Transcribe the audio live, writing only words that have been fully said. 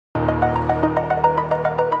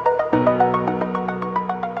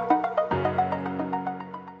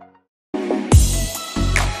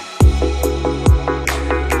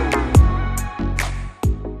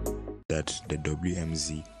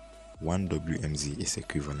WMZ. 1 WMZ is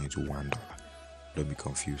equivalent to $1. Don't be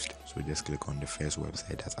confused. So just click on the first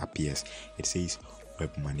website that appears. It says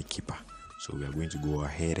Webmoney Keeper. So we are going to go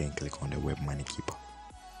ahead and click on the Webmoney Keeper.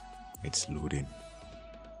 It's loading.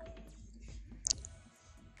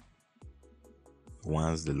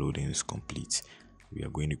 Once the loading is complete, we are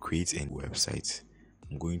going to create a website.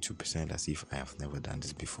 I'm going to present as if I have never done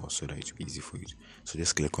this before so that it will be easy for you. So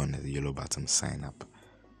just click on the yellow button, sign up,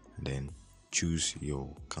 and then choose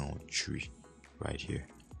your country right here.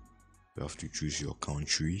 You have to choose your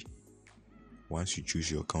country. Once you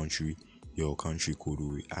choose your country code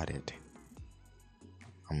will be added.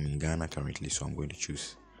 I'm in Ghana currently, so I'm going to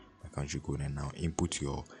choose my country code, and now input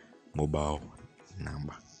your mobile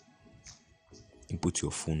number. Input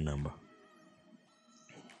your phone number.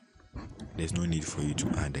 There's no need for you to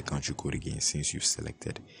add the country code again since you've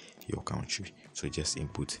selected your country. So just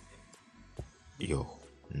input your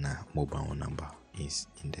mobile number is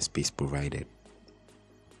in the space provided.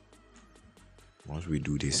 Once we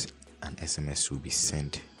do this, an SMS will be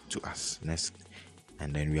sent to us next,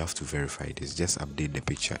 and then we have to verify this. Just update the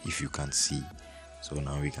picture if you can see. So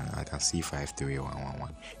now I can see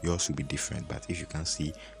 53111. Yours will be different, but if you can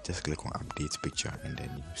see, just click on update picture and then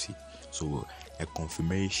you see. So a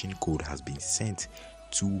confirmation code has been sent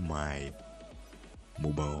to my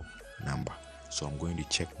mobile number. So I'm going to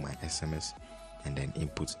check my SMS and then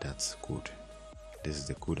input that code. This is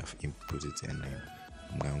the code I've inputted, and then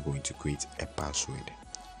I'm going to create a password.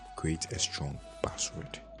 Create a strong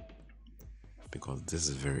password, because this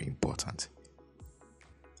is very important.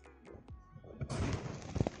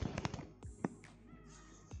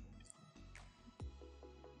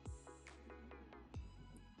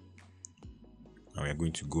 Now we are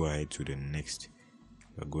going to go ahead to the next.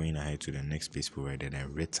 We're going ahead to the next place provided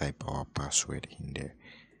and retype our password in there.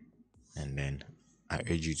 And then I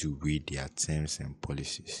urge you to read their terms and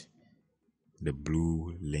policies. The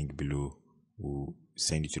blue link below will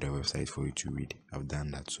send you to the website for you to read. I've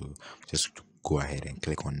done that, so just go ahead and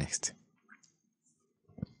click on next.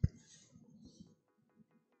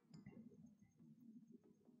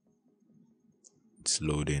 It's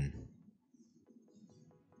loading.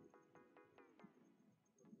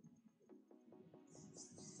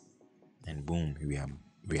 And boom, we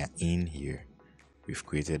are in here. We've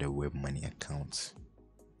created a Webmoney account.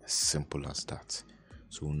 As simple as that.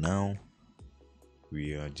 So now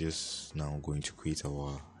we are just now going to create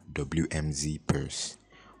our WMZ purse,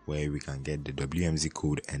 where we can get the WMZ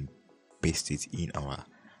code and paste it in our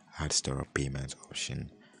add store payment option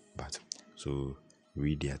button. So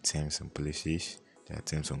read their terms and policies, their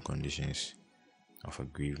terms and conditions of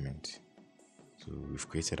agreement. So we've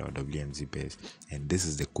created our WMZ purse, and this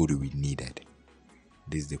is the code we needed.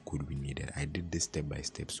 This is the code we needed. I did this step by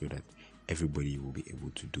step so that everybody will be able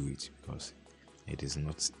to do it, because it is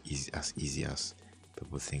not as easy as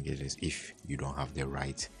people think it is if you don't have the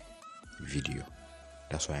right video.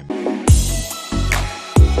 That's why I'm